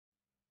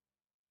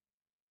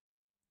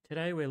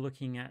Today we're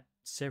looking at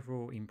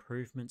several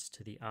improvements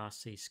to the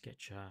RC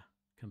Sketcher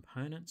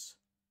components.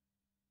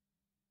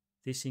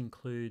 This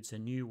includes a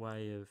new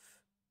way of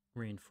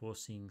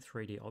reinforcing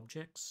 3D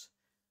objects.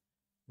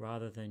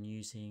 Rather than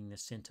using the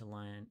center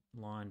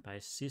line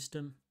based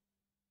system,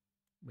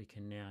 we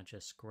can now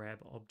just grab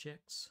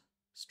objects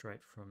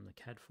straight from the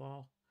CAD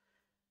file,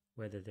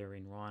 whether they're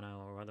in Rhino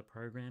or other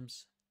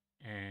programs,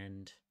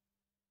 and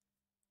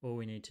all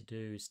we need to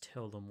do is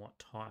tell them what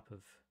type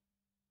of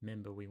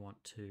member we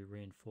want to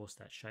reinforce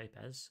that shape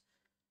as.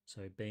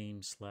 So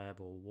beam,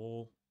 slab, or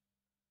wall,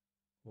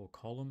 or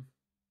column,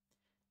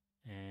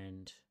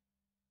 and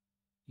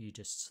you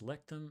just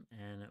select them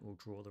and it will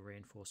draw the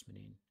reinforcement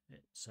in.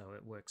 So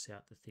it works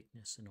out the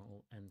thickness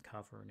and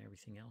cover and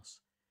everything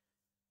else.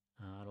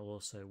 It'll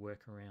also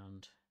work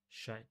around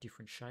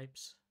different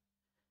shapes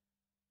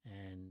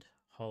and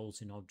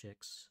holes in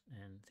objects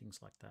and things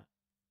like that.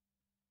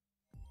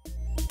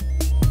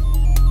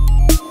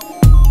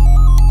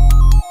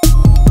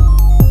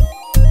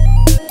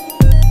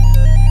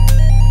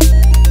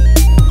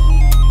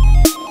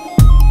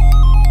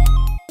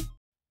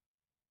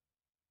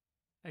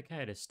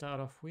 Okay, to start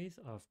off with,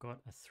 I've got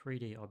a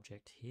 3D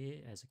object here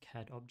as a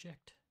CAD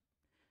object.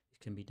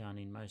 It can be done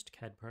in most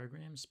CAD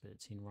programs, but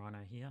it's in Rhino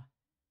here.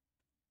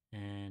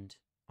 And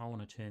I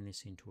want to turn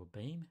this into a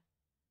beam.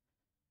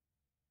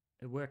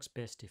 It works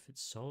best if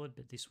it's solid,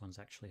 but this one's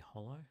actually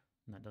hollow,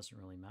 and that doesn't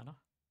really matter.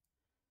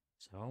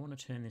 So I want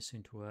to turn this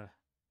into a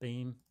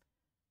beam.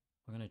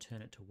 I'm going to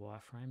turn it to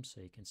wireframe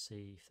so you can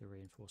see if the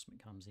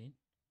reinforcement comes in.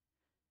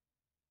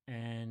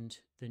 And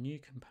the new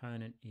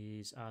component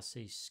is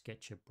RC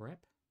Sketcher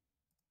Brep.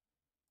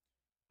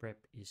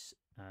 Brep is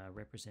a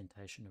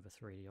representation of a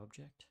 3D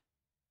object.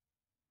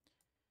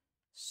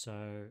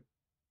 So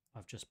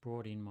I've just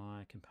brought in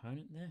my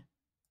component there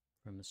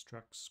from the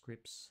Struct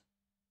Scripts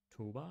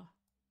toolbar,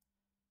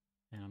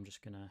 and I'm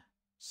just going to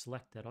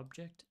select that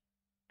object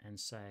and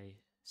say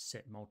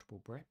set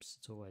multiple breps.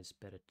 It's always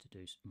better to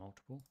do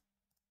multiple.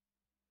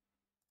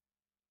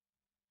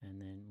 And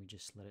then we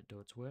just let it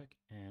do its work,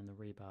 and the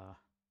rebar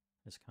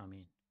has come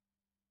in.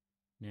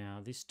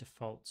 Now this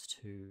defaults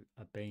to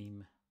a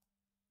beam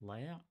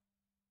layout,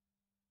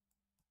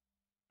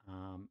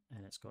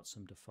 and it's got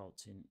some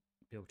defaults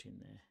built in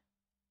there.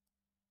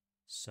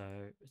 So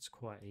it's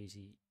quite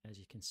easy, as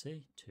you can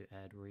see, to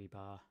add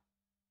rebar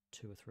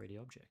to a 3D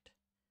object.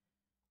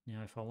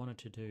 Now if I wanted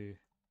to do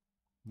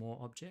more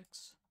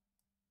objects,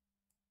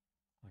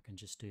 I can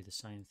just do the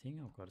same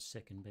thing. I've got a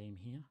second beam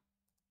here.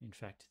 In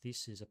fact,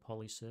 this is a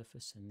poly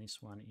surface and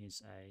this one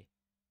is a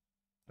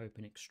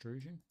open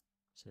extrusion.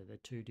 So they're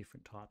two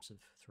different types of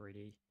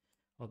 3D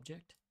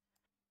object.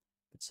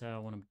 But say I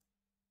want to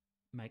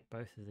make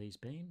both of these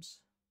beams,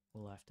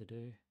 all I have to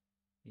do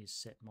is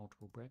set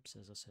multiple breps,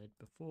 as I said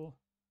before.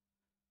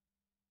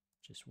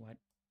 Just wait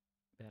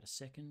about a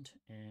second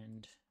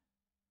and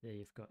there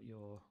you've got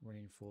your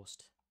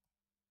reinforced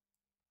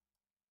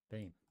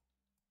beam.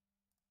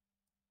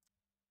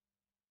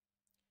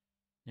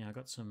 Now I've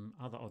got some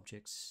other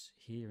objects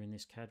here in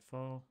this CAD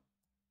file.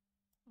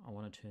 I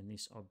want to turn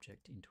this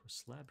object into a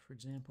slab, for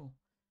example.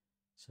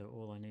 So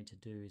all I need to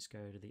do is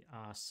go to the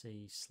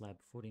RC slab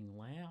footing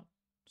layout.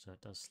 So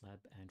it does slab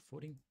and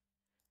footing.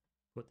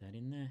 Put that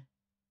in there.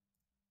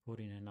 Put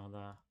in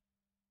another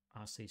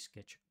RC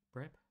Sketch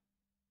Brep.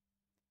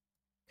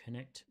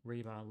 Connect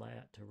rebar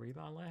layout to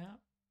rebar layout.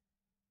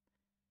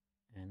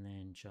 And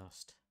then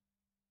just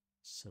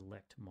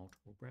select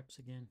multiple breps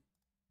again.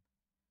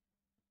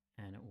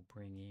 And it will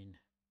bring in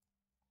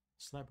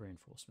slab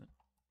reinforcement,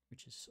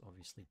 which is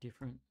obviously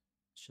different.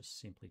 It's just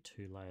simply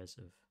two layers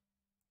of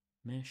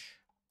mesh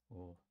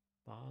or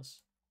bars.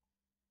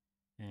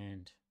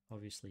 And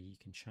obviously you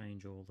can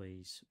change all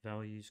these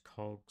values,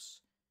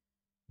 cogs,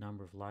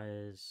 number of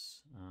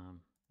layers,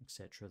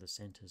 etc., the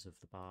centers of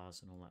the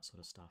bars and all that sort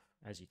of stuff,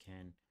 as you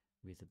can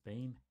with the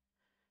beam.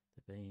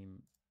 The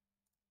beam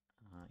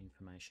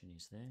information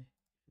is there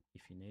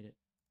if you need it.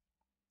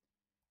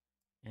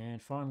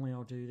 And finally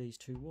I'll do these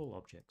two wall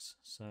objects.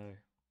 So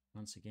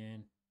once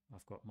again,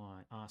 I've got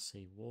my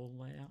RC wall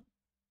layout,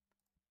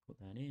 put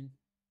that in,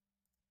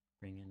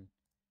 bring in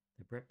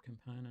the Brep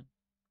component,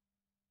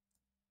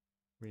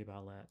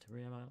 rebar layout to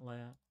rebar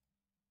layout,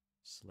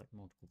 select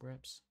multiple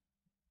Breps,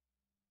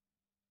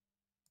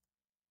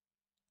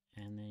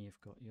 and then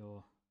you've got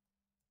your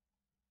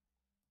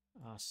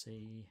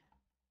RC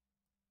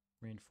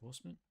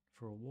reinforcement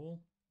for a wall.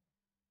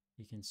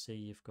 You can see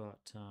you've got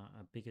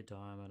a bigger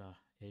diameter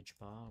edge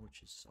bar,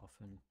 which is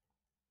often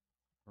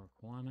a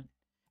requirement,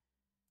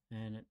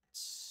 and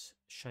it's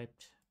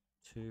shaped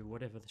to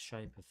whatever the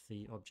shape of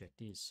the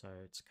object is. So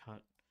it's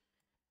cut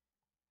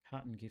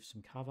and gives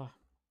some cover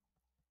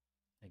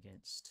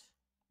against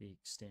the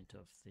extent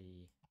of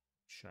the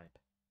shape,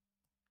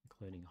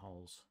 including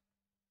holes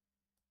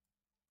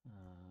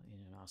in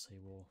an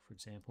RC wall, for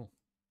example.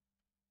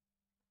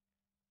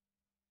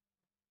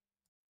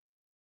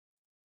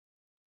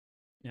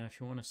 Now if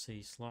you want to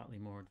see slightly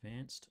more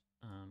advanced,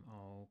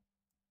 I'll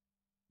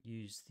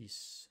use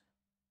this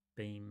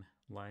beam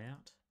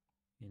layout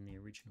in the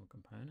original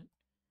component.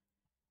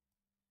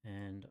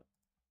 and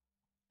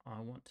I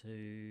want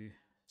to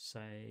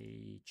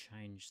say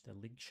change the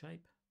lig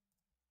shape.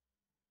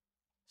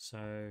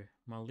 So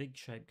my lig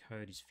shape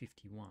code is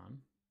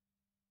 51,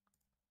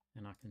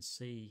 and I can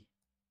see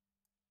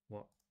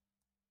what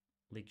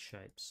lig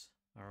shapes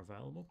are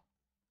available.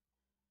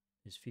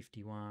 There's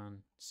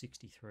 51,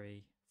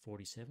 63,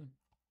 47.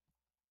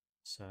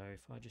 So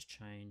if I just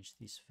change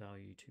this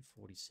value to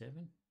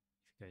 47,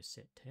 if you go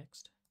set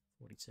text,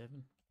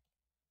 47,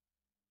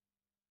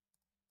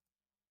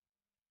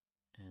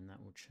 and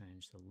that will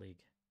change the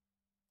lig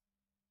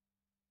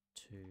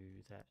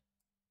to that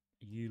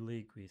U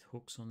lig with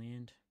hooks on the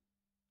end.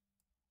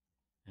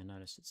 And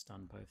notice it's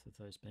done both of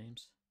those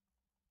beams.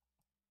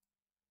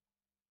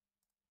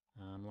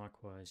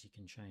 Likewise, you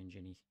can change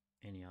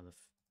any other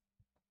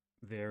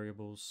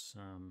variables.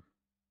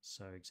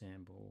 So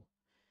example,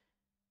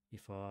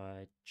 if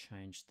I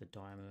change the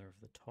diameter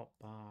of the top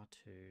bar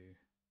to,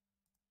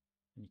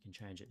 and you can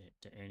change it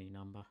to any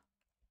number,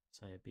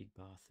 say a big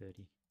bar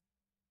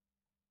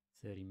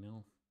 30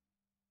 mil.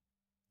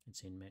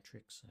 It's in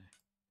metric, so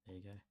there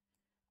you go.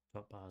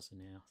 Top bars are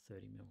now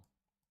 30 mil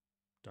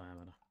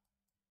diameter.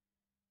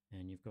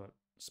 And you've got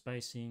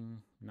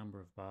spacing, number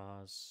of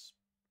bars,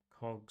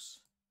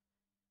 cogs.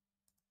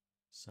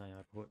 Say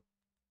I put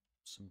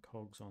some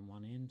cogs on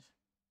one end.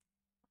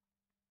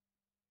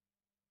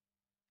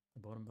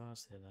 The bottom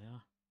bars, there they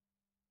are.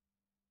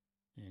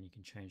 And you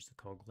can change the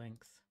cog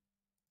length.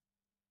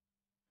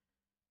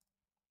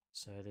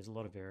 So there's a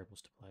lot of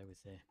variables to play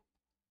with there.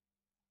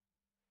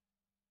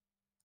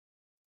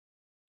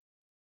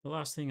 The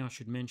last thing I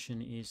should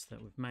mention is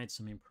that we've made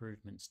some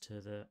improvements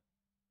to the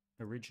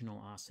original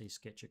RC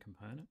Sketcher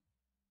component,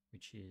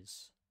 which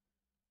is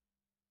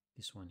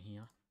this one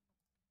here,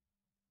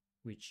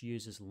 which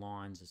uses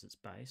lines as its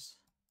base.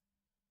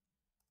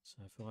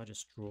 So if I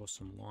just draw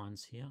some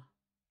lines here,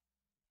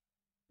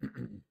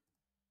 and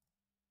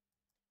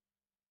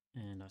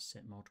I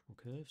set multiple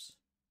curves,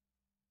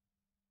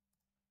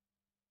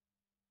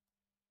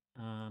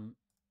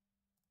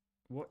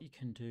 what you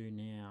can do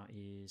now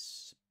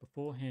is,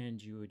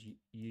 beforehand you would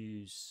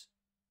use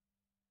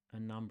a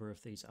number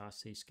of these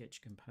RC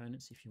Sketch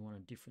components if you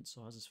wanted different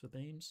sizes for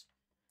beams.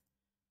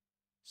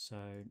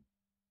 So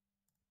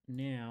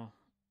now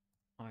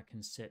I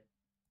can set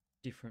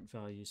different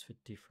values for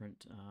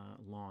different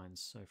lines.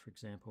 So for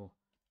example,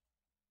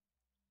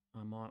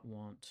 I might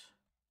want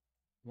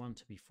one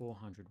to be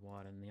 400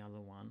 wide and the other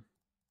one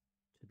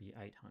to be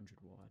 800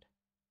 wide.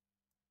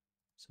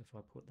 So if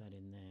I put that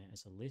in there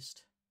as a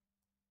list,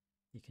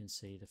 you can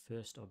see the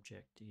first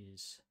object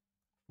is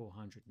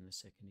 400 and the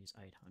second is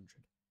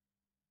 800.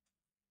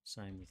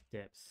 Same with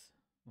depth,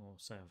 or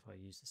say if I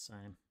use the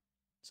same.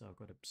 So I've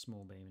got a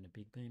small beam and a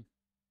big beam.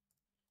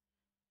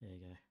 There you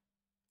go.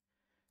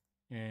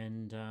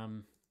 And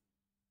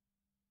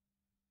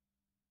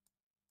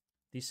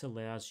this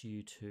allows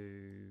you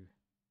to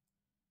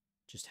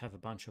just have a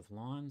bunch of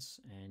lines,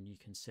 and you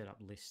can set up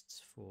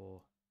lists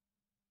for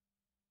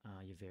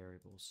your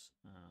variables.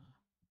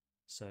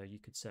 So you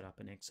could set up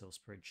an Excel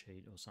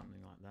spreadsheet or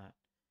something like that,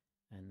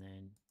 and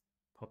then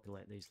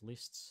populate these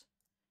lists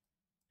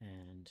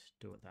and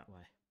do it that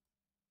way.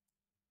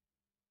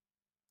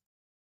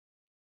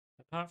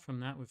 Apart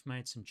from that, we've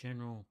made some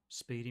general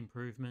speed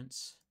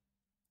improvements.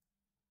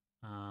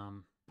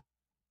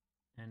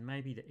 And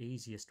maybe the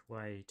easiest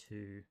way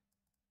to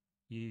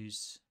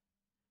use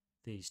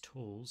these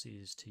tools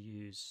is to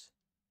use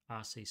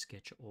RC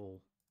Sketch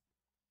All.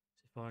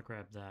 So if I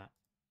grab that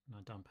and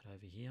I dump it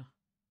over here,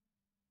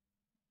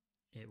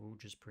 it will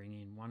just bring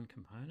in one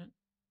component,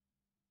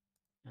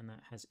 and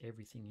that has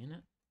everything in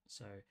it.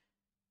 So it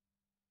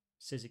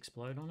says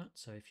explode on it.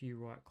 So if you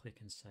right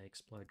click and say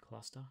explode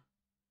cluster,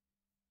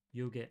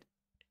 you'll get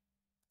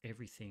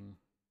everything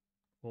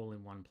all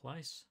in one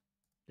place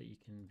that you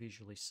can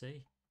visually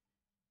see.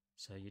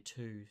 So your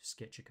two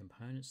Sketcher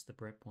components, the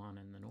BREP one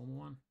and the normal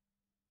one,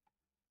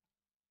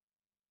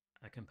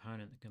 a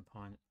component that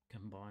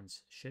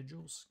combines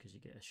schedules, because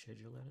you get a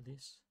schedule out of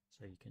this,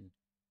 so you can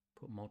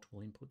put multiple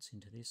inputs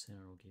into this and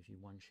it'll give you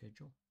one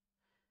schedule.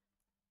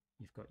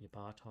 You've got your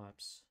bar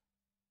types,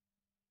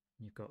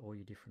 you've got all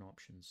your different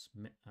options,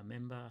 a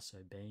member,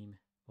 so beam,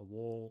 a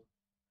wall,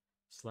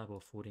 slab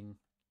or footing,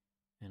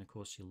 and of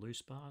course your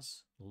loose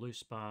bars. The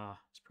loose bar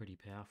is pretty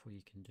powerful.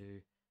 You can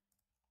do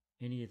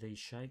any of these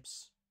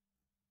shapes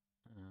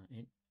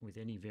with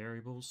any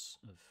variables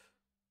of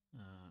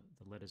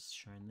the letters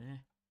shown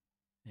there,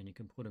 and you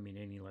can put them in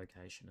any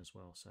location as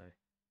well. So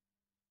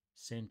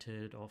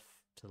centered, off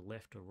to the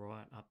left or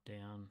right, up,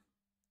 down,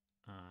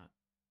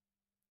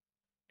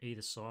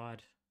 either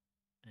side,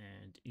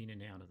 and in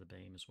and out of the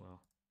beam as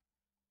well.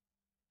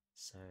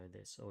 So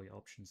there's all your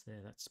options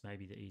there. That's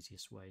maybe the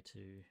easiest way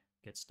to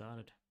get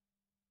started.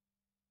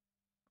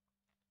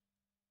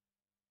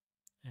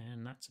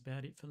 And that's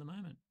about it for the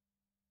moment.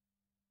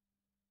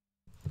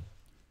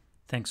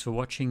 Thanks for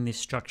watching this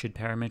structured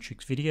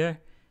parametrics video.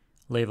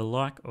 Leave a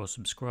like or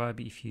subscribe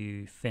if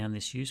you found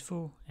this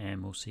useful,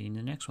 and we'll see you in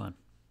the next one.